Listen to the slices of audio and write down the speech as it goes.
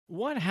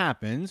What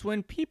happens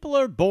when people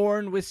are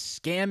born with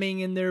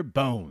scamming in their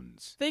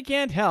bones? They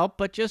can't help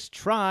but just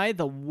try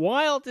the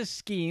wildest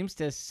schemes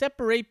to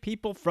separate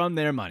people from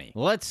their money.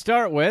 Let's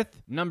start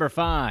with number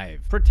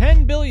 5.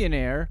 Pretend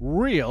billionaire,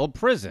 real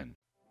prison.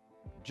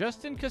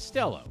 Justin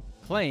Costello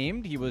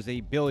claimed he was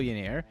a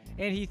billionaire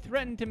and he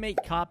threatened to make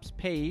cops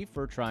pay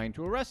for trying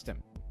to arrest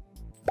him.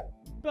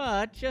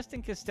 But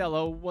Justin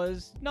Costello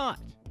was not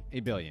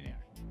a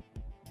billionaire.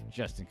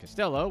 Justin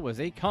Costello was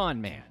a con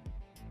man.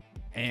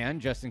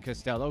 And Justin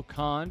Costello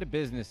conned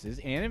businesses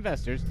and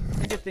investors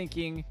into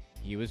thinking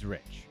he was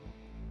rich.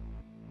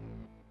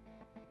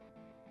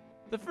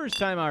 The first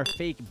time our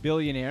fake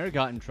billionaire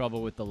got in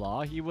trouble with the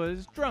law, he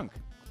was drunk.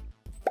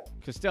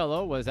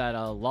 Costello was at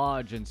a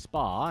lodge and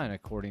spa, and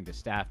according to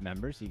staff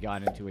members, he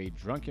got into a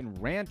drunken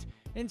rant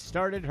and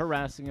started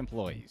harassing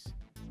employees.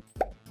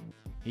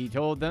 He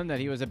told them that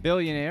he was a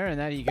billionaire and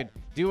that he could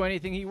do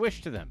anything he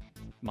wished to them,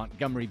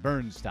 Montgomery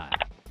Burns style.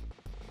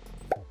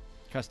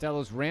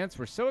 Costello's rants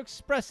were so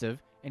expressive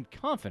and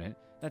confident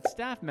that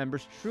staff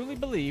members truly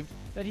believed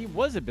that he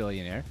was a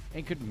billionaire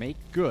and could make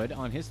good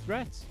on his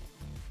threats.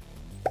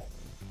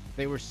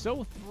 They were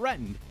so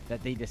threatened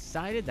that they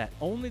decided that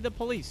only the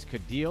police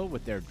could deal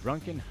with their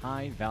drunken,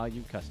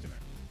 high-value customer.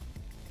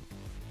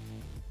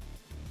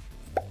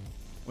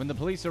 When the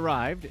police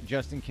arrived,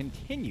 Justin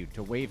continued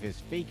to wave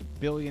his fake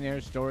billionaire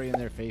story in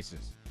their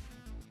faces.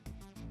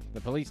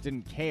 The police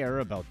didn't care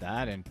about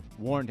that and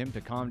warned him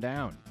to calm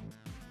down.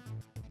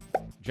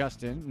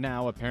 Justin,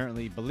 now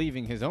apparently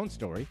believing his own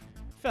story,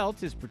 felt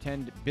his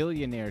pretend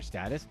billionaire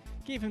status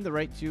gave him the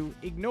right to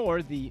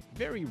ignore the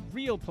very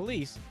real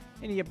police,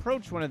 and he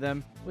approached one of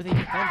them with a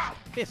clenched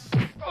fist.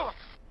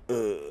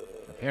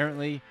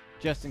 Apparently,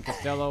 Justin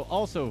Costello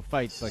also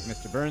fights like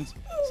Mr. Burns,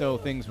 so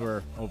things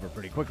were over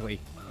pretty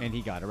quickly, and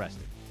he got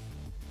arrested.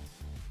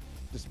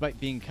 Despite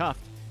being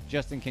cuffed,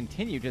 Justin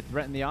continued to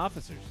threaten the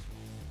officers.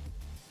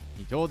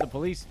 He told the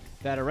police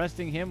that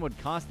arresting him would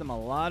cost them a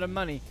lot of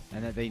money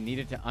and that they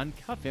needed to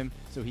uncuff him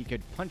so he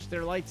could punch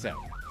their lights out.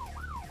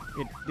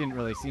 It didn't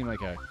really seem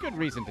like a good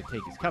reason to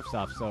take his cuffs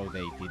off, so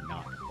they did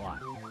not comply.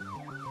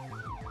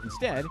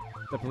 Instead,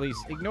 the police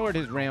ignored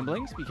his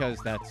ramblings because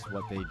that's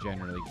what they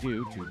generally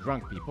do to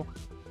drunk people.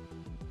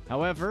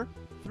 However,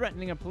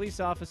 threatening a police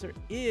officer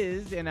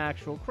is an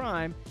actual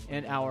crime,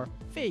 and our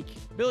fake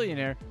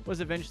billionaire was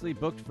eventually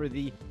booked for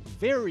the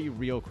very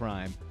real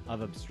crime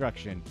of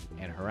obstruction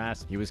and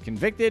harassment. He was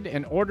convicted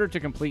and ordered to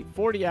complete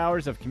 40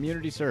 hours of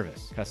community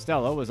service.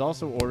 Costello was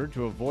also ordered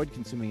to avoid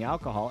consuming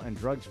alcohol and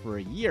drugs for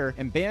a year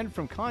and banned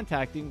from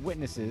contacting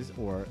witnesses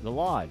or the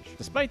lodge.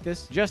 Despite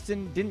this,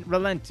 Justin didn't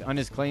relent on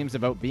his claims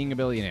about being a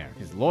billionaire.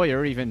 His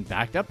lawyer even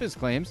backed up his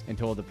claims and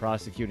told the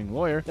prosecuting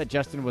lawyer that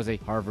Justin was a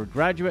Harvard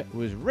graduate who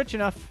was rich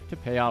enough to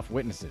pay off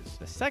witnesses.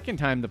 The second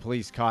time the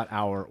police caught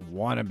our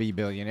wannabe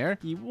billionaire,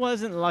 he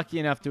wasn't lucky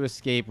enough to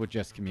escape with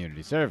just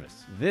community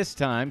service. This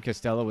time,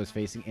 Costello was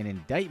facing an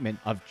indictment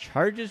of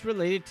charges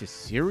related to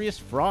serious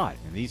fraud,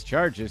 and these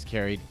charges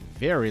carried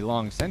very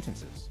long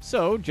sentences.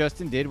 So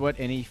Justin did what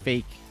any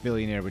fake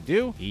billionaire would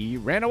do. He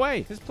ran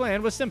away. His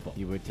plan was simple.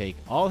 He would take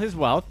all his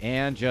wealth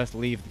and just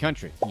leave the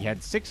country. He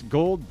had 6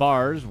 gold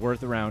bars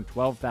worth around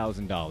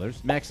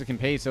 $12,000, Mexican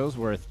pesos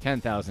worth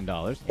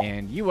 $10,000,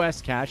 and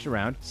US cash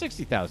around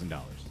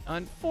 $60,000.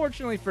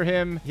 Unfortunately for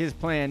him, his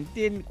plan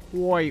didn't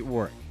quite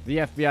work. The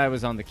FBI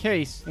was on the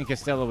case, and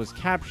Costello was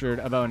captured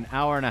about an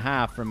hour and a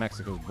half from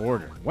Mexico's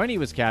border. When he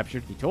was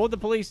captured, he told the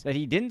police that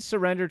he didn't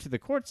surrender to the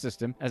court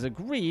system as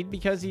agreed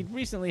because he'd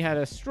recently had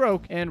a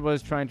stroke and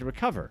was trying to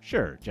recover.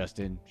 Sure,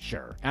 Justin,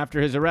 sure. After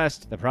his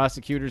arrest, the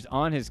prosecutors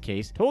on his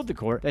case told the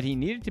court that he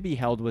needed to be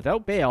held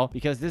without bail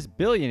because this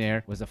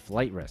billionaire was a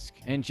flight risk.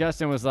 And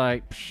Justin was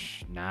like,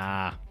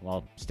 nah,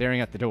 while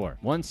staring at the door.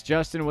 Once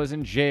Justin was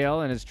in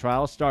jail and his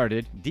trial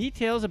started,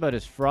 details about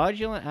his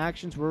fraudulent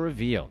actions were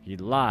revealed. He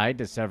lied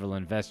to several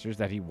investors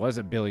that he was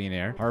a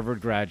billionaire,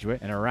 Harvard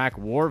graduate, an Iraq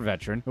war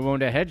veteran who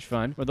owned a hedge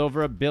fund with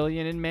over $1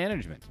 billion in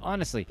management.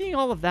 Honestly, being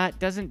all of that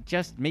doesn't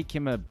just make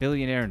him a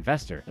billionaire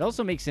investor. It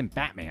also makes him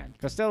Batman.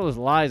 Costello's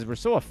lies were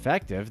so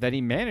effective that he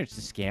managed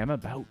to scam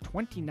about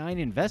 29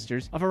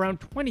 investors of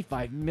around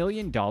 $25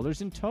 million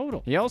in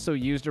total. He also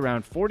used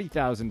around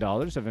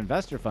 $40,000 of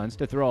investor funds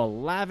to throw a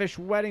lavish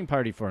wedding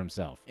party for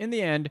himself. In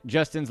the end,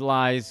 Justin's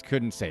lies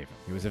couldn't save him.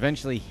 He was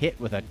eventually hit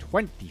with a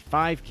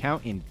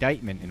 25-count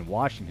indictment in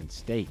Washington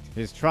State.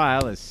 His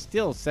trial is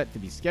still set to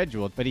be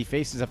scheduled, but he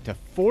faces up to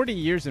 40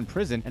 years in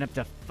prison and up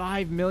to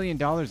 $5 million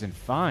in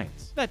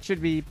fines. That should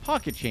be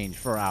pocket change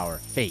for our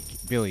fake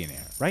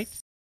billionaire, right?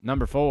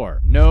 Number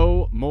 4.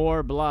 No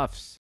more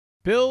bluffs.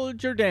 Bill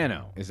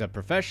Jordanou is a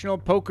professional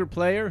poker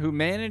player who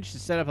managed to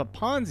set up a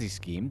Ponzi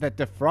scheme that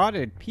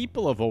defrauded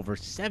people of over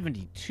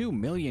 $72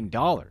 million.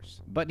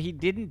 But he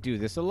didn't do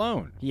this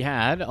alone. He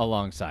had,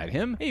 alongside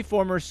him, a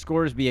former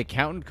Scoresby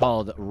accountant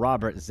called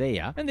Robert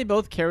Zaia, and they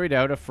both carried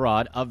out a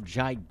fraud of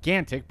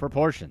gigantic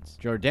proportions.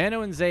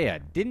 Jordanou and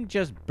Zaia didn't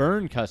just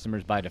burn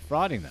customers by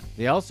defrauding them.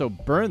 They also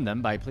burned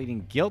them by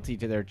pleading guilty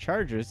to their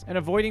charges and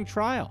avoiding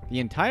trial.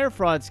 The entire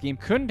fraud scheme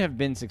couldn't have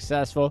been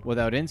successful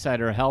without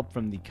insider help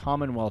from the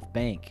Commonwealth Commonwealth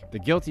Bank. The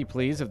guilty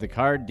pleas of the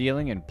card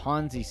dealing and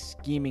Ponzi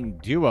scheming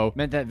duo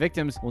meant that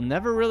victims will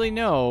never really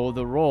know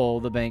the role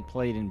the bank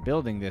played in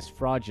building this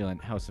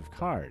fraudulent house of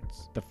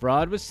cards. The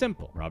fraud was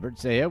simple. Robert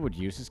Zaia would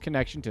use his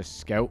connection to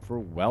scout for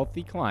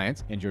wealthy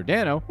clients, and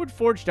Jordanou would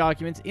forge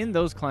documents in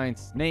those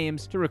clients'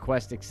 names to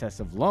request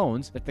excessive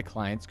loans that the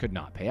clients could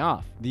not pay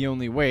off. The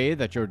only way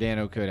that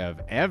Jordanou could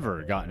have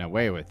ever gotten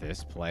away with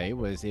this play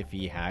was if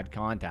he had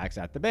contacts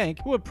at the bank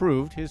who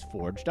approved his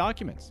forged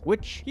documents,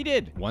 which he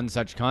did. One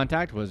such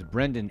contact was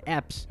Brendan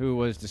Epps, who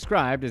was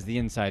described as the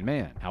inside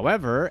man.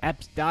 However,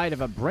 Epps died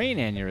of a brain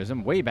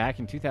aneurysm way back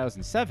in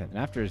 2007, and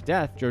after his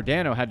death,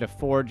 Jordanou had to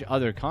forge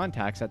other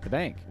contacts at the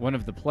bank. One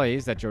of the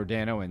plays that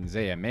Jordanou and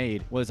Zaia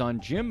made was on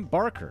Jim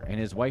Barker and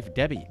his wife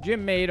Debbie.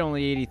 Jim made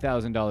only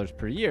 $80,000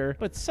 per year,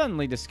 but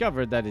suddenly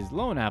discovered that his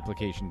loan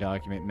application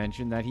document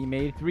mentioned that he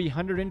made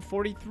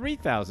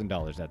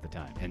 $343,000 at the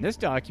time, and this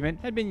document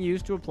had been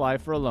used to apply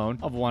for a loan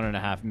of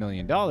 $1.5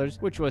 million,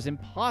 which was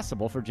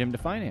impossible for Jim to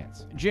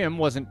finance. Jim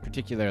wasn't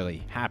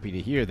particularly happy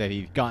to hear that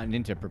he'd gotten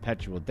into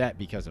perpetual debt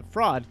because of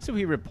fraud, so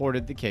he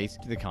reported the case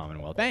to the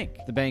Commonwealth Bank.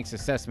 The bank's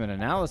assessment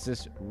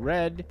analysis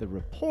read the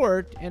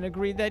report and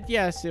agreed that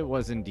yes, it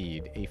was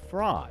indeed a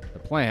fraud. The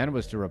plan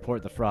was to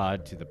report the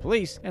fraud to the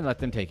police and let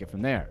them take it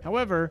from there.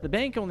 However, the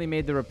bank only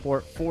made the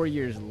report 4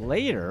 years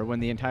later when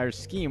the entire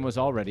scheme was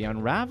already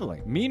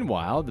unraveling.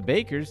 Meanwhile, the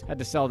Bakers had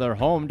to sell their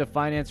home to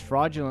finance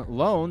fraudulent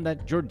loan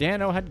that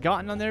Jordanou had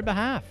gotten on their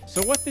behalf.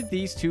 So what did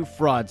these two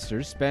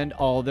fraudsters spend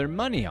all their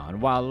money on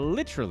while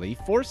literally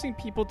forcing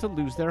people to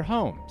lose their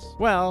homes?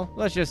 Well,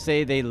 let's just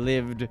say they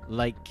lived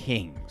like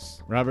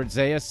kings. Robert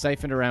Zaia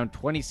siphoned around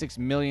 $26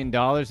 million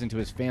into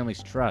his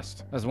family's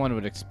trust. As one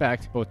would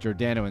expect, both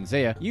Jordanou and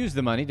Zaia used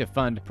the money to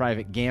fund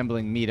private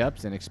gambling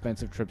meetups and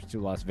expensive trips to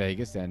Las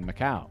Vegas and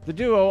Macau. The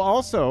duo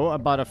also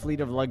bought a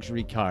fleet of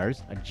luxury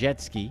cars, a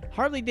jet ski,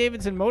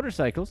 Harley-Davidson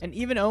motorcycles, and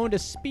even owned a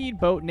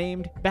speedboat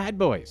named Bad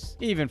Boys.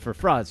 Even for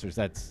fraudsters,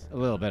 that's a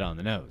little bit on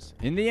the nose.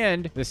 In the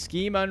end, the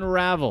scheme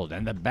unraveled,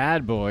 and the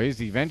Bad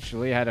Boys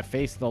eventually had to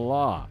face the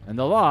law. And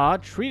the law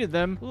treated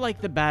them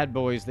like the bad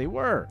boys they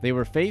were. They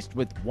were faced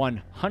with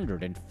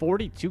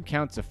 142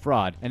 counts of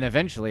fraud and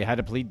eventually had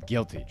to plead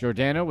guilty.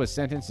 Jordanou was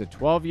sentenced to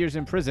 12 years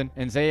in prison,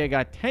 and Zaia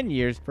got 10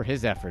 years for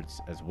his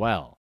efforts as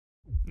well.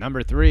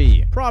 Number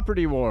 3.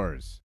 Property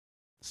Wars.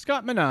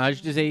 Scott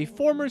Minaj is a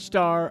former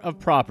star of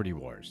Property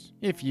Wars.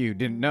 If you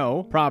didn't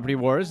know, Property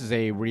Wars is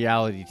a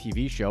reality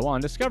TV show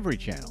on Discovery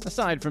Channel.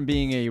 Aside from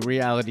being a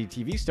reality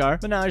TV star,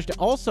 Minaj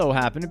also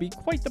happened to be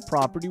quite the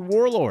property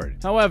warlord.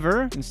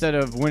 However, instead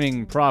of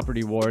winning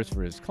property wars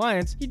for his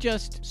clients, he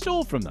just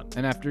stole from them.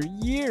 And after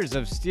years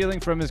of stealing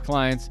from his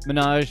clients,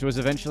 Minaj was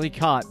eventually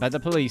caught by the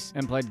police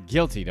and pled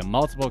guilty to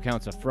multiple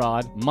counts of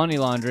fraud, money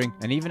laundering,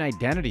 and even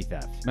identity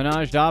theft.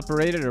 Minaj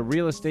operated a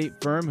real estate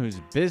firm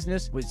whose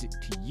business was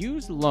to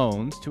use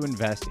loans to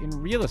invest in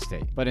real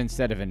estate, but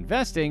instead of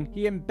investing,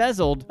 he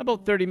embezzled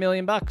about $30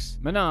 million.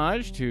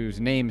 Minaj, whose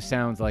name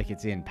sounds like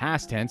it's in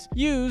past tense,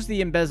 used the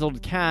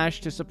embezzled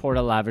cash to support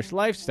a lavish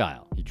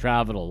lifestyle. He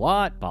traveled a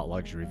lot, bought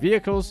luxury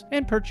vehicles,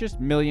 and purchased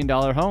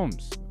million-dollar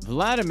homes.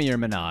 Vladimir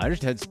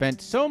Minaj had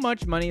spent so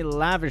much money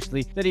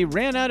lavishly that he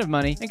ran out of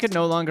money and could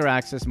no longer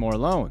access more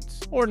loans.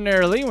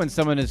 Ordinarily, when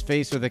someone is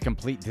faced with a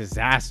complete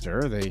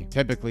disaster, they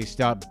typically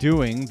stop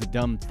doing the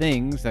dumb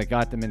things that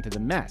got them into the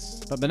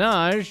mess. But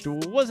Minaj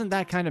wasn't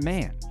that kind of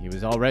man. He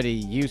was already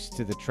used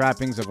to the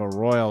trappings of a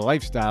royal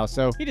lifestyle,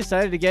 so he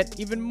decided to get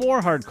even more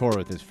hardcore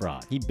with his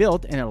fraud. He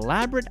built an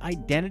elaborate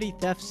identity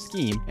theft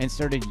scheme and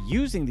started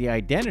using the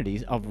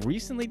identities of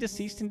recently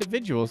deceased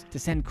individuals to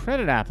send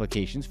credit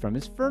applications from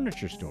his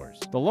furniture store.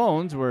 The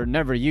loans were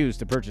never used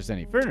to purchase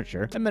any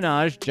furniture, and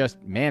Minaj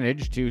just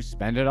managed to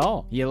spend it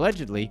all. He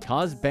allegedly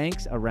caused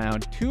banks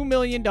around $2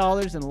 million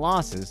in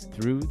losses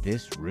through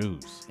this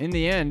ruse. In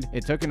the end,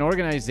 it took an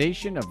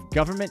organization of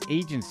government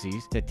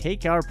agencies to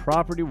take our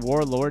property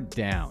warlord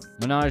down.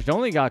 Minaj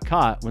only got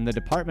caught when the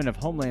Department of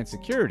Homeland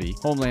Security,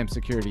 Homeland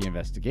Security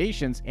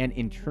Investigations, and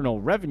Internal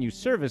Revenue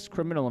Service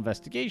criminal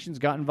investigations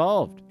got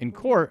involved. In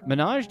court,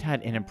 Minaj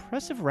had an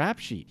impressive rap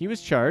sheet. He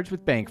was charged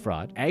with bank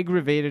fraud,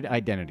 aggravated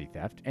identity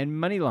theft, and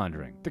money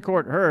laundering. The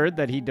court heard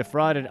that he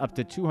defrauded up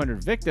to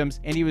 200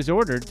 victims, and he was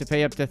ordered to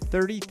pay up to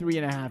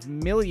 $33.5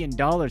 million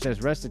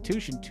as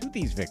restitution to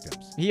these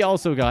victims. He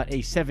also got a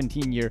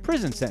 17-year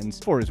prison sentence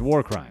for his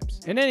war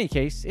crimes. In any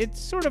case, it's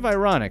sort of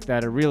ironic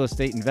that a real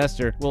estate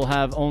investor will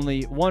have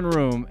only one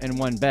room and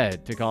one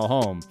bed to call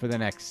home for the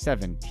next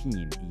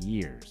 17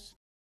 years.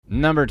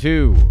 Number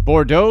 2.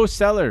 Bordeaux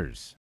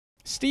Cellars.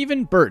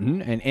 Stephen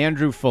Burton and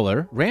Andrew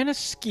Fuller ran a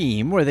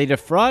scheme where they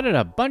defrauded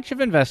a bunch of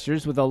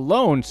investors with a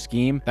loan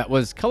scheme that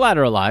was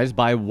collateralized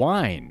by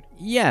wine.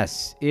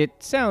 Yes, it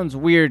sounds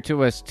weird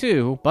to us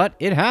too, but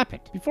it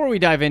happened. Before we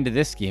dive into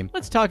this scheme,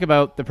 let's talk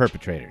about the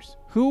perpetrators.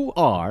 Who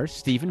are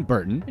Stephen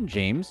Burton and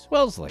James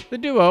Wellesley? The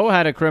duo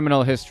had a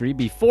criminal history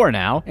before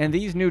now, and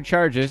these new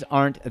charges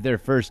aren't their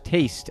first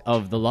taste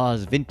of the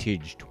law's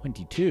vintage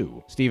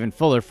 22. Stephen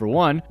Fuller, for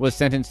one, was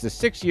sentenced to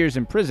 6 years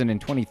in prison in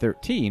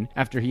 2013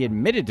 after he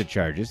admitted to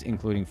charges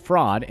including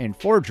fraud and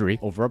forgery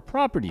over a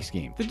property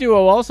scheme. The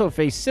duo also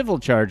faced civil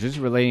charges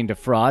relating to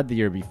fraud the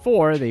year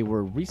before they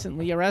were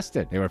recently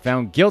arrested. They were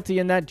found guilty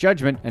in that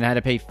judgment and had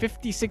to pay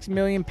 £56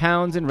 million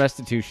in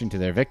restitution to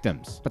their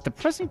victims. But the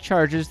present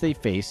charges they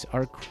face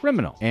are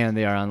criminal, and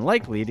they are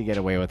unlikely to get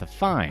away with a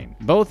fine.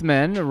 Both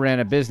men ran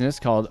a business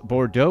called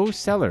Bordeaux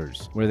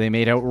Cellars, where they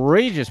made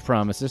outrageous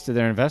promises to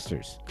their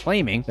investors,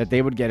 claiming that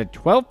they would get a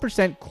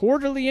 12%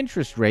 quarterly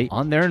interest rate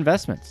on their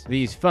investments.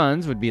 These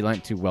funds would be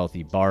lent to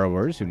wealthy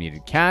borrowers who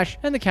needed cash,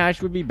 and the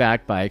cash would be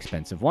backed by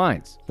expensive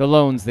wines. The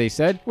loans, they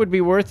said, would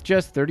be worth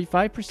just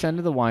 35%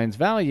 of the wine's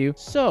value,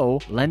 so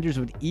lenders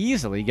would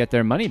easily get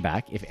their money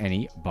back if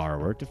any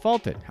borrower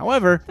defaulted.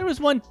 However, there was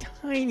one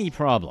tiny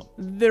problem.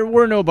 There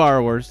were no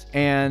borrowers,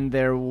 and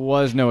there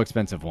was no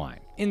expensive wine.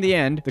 In the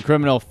end, the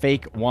criminal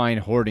fake wine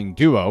hoarding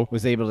duo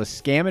was able to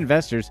scam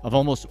investors of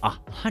almost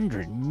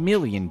 $100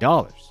 million.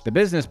 The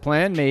business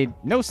plan made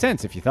no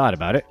sense if you thought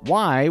about it.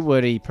 Why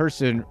would a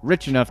person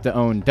rich enough to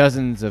own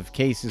dozens of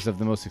cases of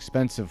the most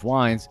expensive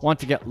wines want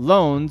to get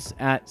loans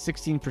at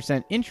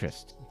 16%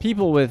 interest?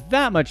 People with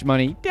that much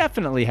money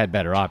definitely had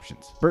better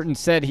options. Burton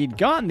said he'd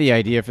gotten the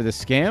idea for the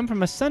scam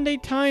from a Sunday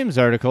Times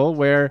article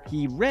where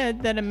he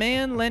read that a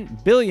man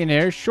lent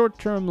billionaires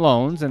short-term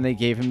loans and they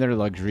gave him their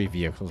luxury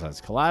vehicles as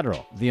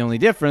collateral. The only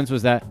difference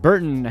was that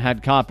Burton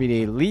had copied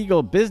a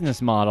legal business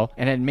model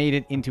and had made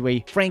it into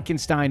a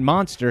Frankenstein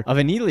monster of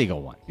an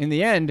illegal one. In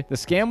the end, the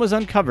scam was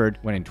uncovered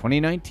when in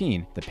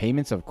 2019, the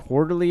payments of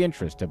quarterly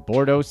interest to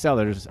Bordeaux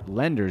Cellars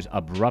lenders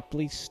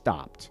abruptly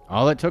stopped.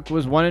 All it took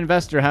was one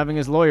investor having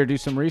his lawyer do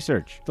some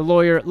research. The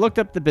lawyer looked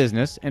up the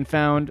business and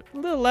found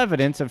little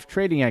evidence of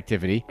trading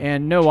activity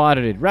and no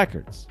audited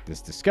records.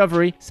 This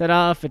discovery set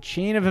off a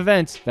chain of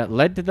events that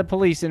led to the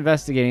police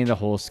investigating the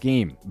whole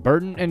scheme.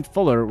 Burton and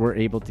Fuller were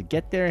able to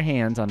get their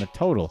hands on a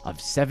total of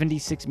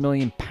 £76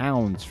 million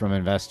from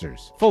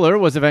investors. Fuller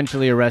was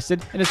eventually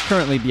arrested and is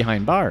currently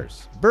behind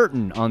bars.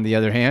 Burton, on the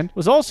other hand,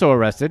 was also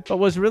arrested but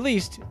was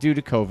released due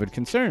to COVID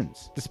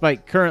concerns.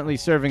 Despite currently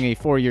serving a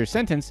 4-year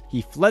sentence,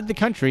 he fled the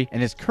country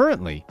and is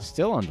currently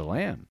still on the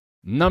lam.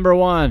 Number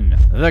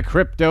 1. The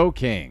Crypto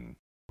King.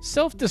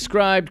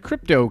 Self-described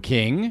crypto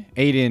king,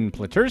 Aiden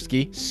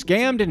Pletersky,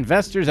 scammed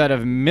investors out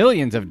of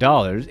millions of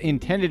dollars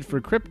intended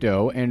for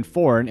crypto and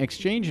foreign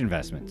exchange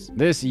investments.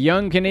 This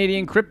young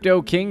Canadian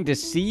crypto king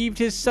deceived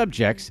his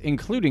subjects,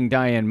 including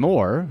Diane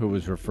Moore, who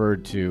was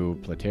referred to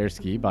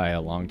Pletersky by a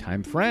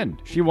longtime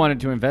friend. She wanted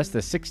to invest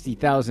the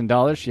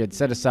 $60,000 she had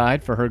set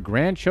aside for her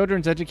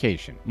grandchildren's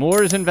education.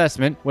 Moore's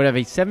investment would have a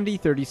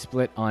 70-30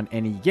 split on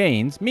any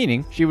gains,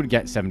 meaning she would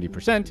get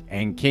 70%,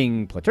 and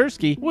King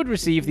Pletersky would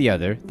receive the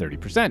other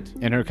 30%.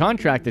 In her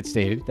contract, it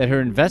stated that her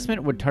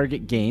investment would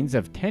target gains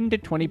of 10 to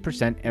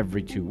 20%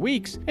 every 2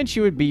 weeks, and she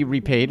would be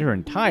repaid her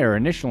entire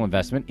initial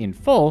investment in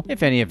full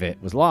if any of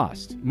it was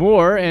lost.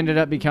 Moore ended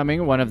up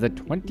becoming one of the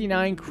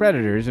 29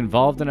 creditors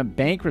involved in a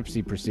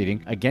bankruptcy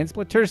proceeding against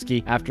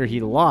Pletersky after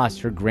he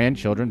lost her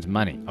grandchildren's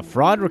money. A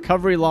fraud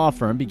recovery law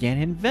firm began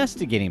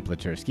investigating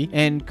Pletersky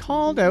and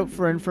called out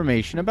for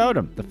information about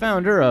him. The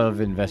founder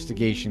of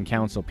Investigation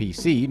Council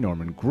PC,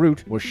 Norman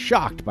Groot, was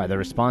shocked by the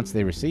response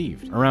they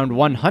received. Around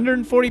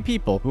 140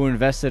 people who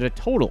invested a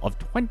total of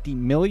 $20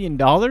 million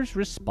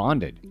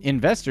responded.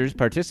 Investors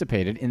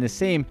participated in the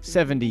same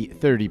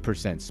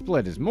 70-30%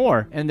 split as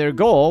Moore, and their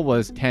goal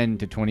was 10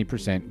 to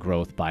 20%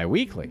 growth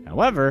bi-weekly.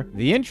 However,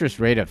 the interest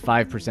rate of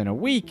 5% a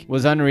week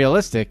was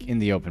unrealistic in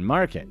the open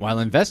market. While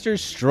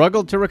investors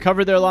struggled to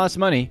recover their lost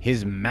money,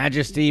 His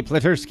Majesty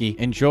Pletersky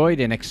enjoyed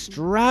an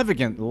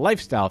extravagant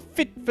lifestyle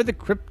fit for the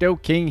crypto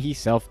king he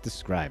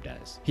self-described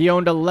as. He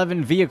owned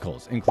 11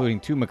 vehicles, including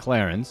 2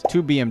 McLarens,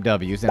 2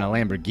 BMWs, and a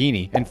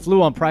Lamborghini, and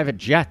flew on private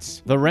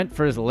jets. The rent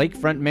for his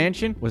lakefront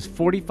mansion was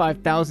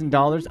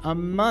 $45,000 a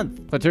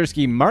month.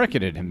 Pletersky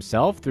marketed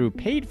himself through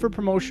paid-for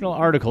promotional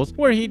articles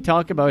where he'd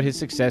talk about his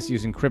success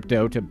using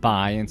crypto to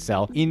buy and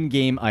sell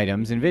in-game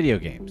items in video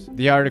games.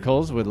 The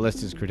articles would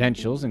list his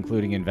credentials,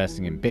 including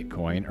investing in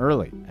Bitcoin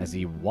early. As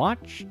he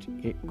watched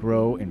it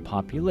grow in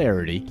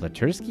popularity,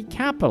 Pletersky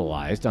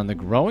capitalized on the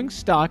growing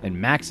stock and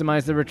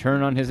maximized the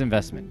return on his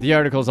investment. The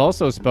articles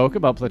also spoke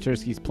about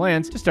Pletersky's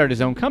plans to start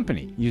his own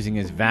company, using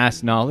his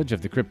vast knowledge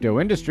of the crypto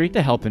industry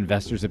to help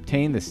investors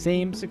obtain the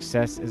same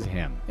success as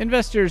him.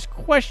 Investors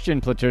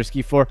questioned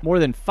Pletersky for more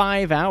than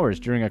 5 hours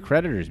during a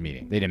creditors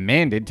meeting. They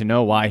demanded to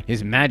know why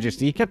His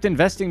Majesty kept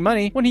investing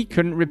money when he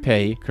couldn't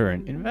repay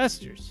current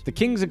investors. The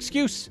king's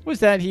excuse was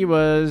that he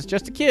was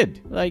just a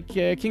kid, like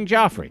King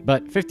Joffrey,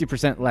 but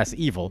 50% less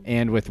evil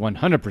and with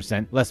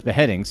 100% less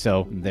beheadings,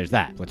 so there's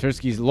that.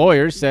 Pletersky's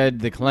lawyers said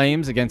the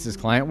claims against his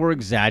client were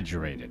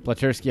exaggerated.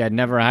 Pletersky had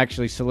never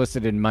actually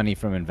solicited money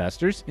from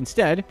investors.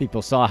 Instead,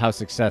 people saw how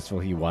successful successful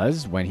he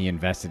was when he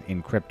invested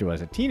in crypto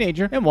as a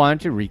teenager and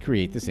wanted to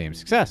recreate the same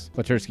success.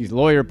 Platersky's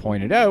lawyer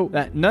pointed out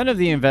that none of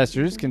the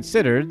investors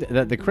considered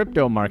that the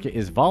crypto market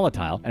is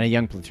volatile, and a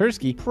young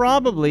Platersky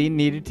probably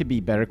needed to be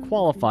better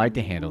qualified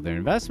to handle their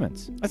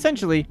investments,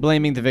 essentially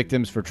blaming the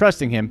victims for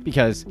trusting him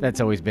because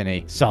that's always been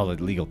a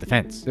solid legal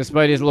defense.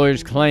 Despite his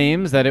lawyer's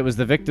claims that it was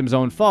the victim's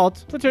own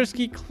fault,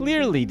 Platersky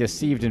clearly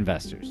deceived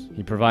investors.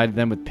 He provided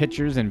them with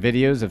pictures and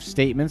videos of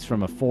statements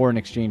from a foreign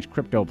exchange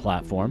crypto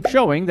platform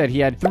showing that he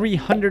had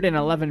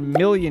 $311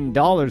 million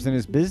in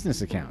his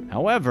business account.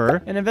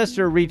 However, an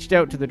investor reached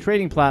out to the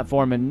trading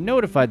platform and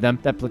notified them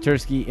that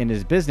Platersky and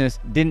his business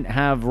didn't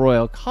have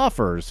royal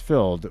coffers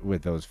filled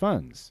with those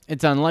funds.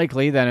 It's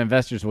unlikely that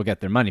investors will get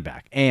their money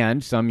back,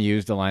 and some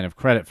used a line of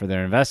credit for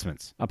their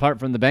investments. Apart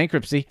from the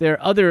bankruptcy,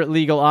 their other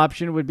legal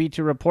option would be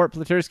to report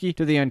Platersky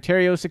to the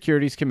Ontario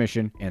Securities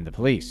Commission and the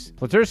police.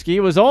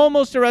 Platersky was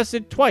almost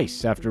arrested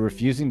twice after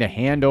refusing to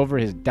hand over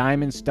his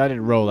diamond-studded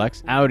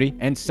Rolex, Audi,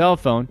 and cell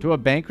phone to a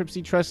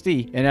bankruptcy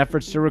trustee in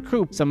efforts to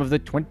recoup some of the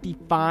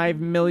 $25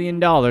 million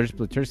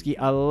Platersky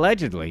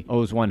allegedly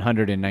owes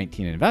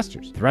 119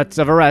 investors. Threats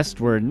of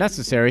arrest were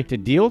necessary to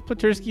deal with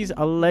Platersky's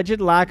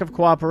alleged lack of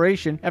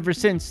cooperation ever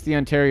since the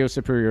Ontario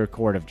Superior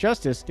Court of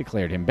Justice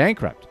declared him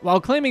bankrupt.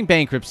 While claiming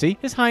bankruptcy,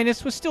 His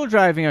Highness was still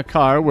driving a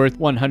car worth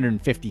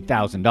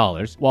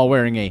 $150,000 while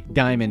wearing a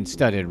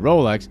diamond-studded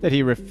Rolex that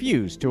he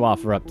refused to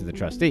offer up to the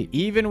trustee.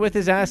 Even with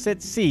his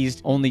assets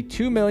seized, only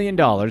 $2 million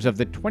of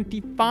the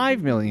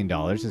 $25 million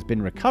has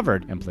been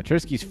recovered, and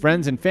Platersky's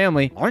friends and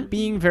family aren't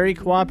being very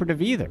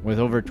cooperative either. With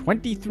over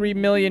 $23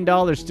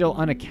 million still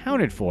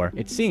unaccounted for,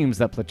 it seems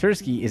that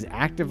Platersky is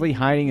actively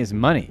hiding his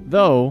money,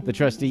 though the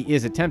trustee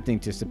is attempting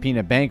to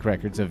subpoena bank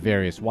records of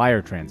various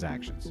wire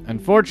transactions.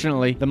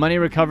 Unfortunately, the money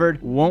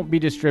recovered won't be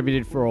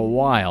distributed for a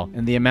while,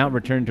 and the amount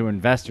returned to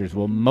investors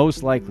will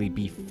most likely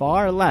be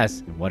far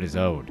less than what is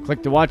owed.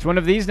 Click to watch one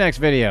of these next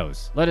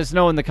videos. Let us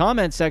know in the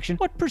comments section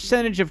what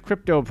percentage of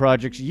crypto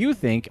projects you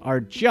think are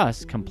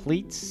just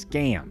complete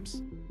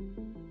scams.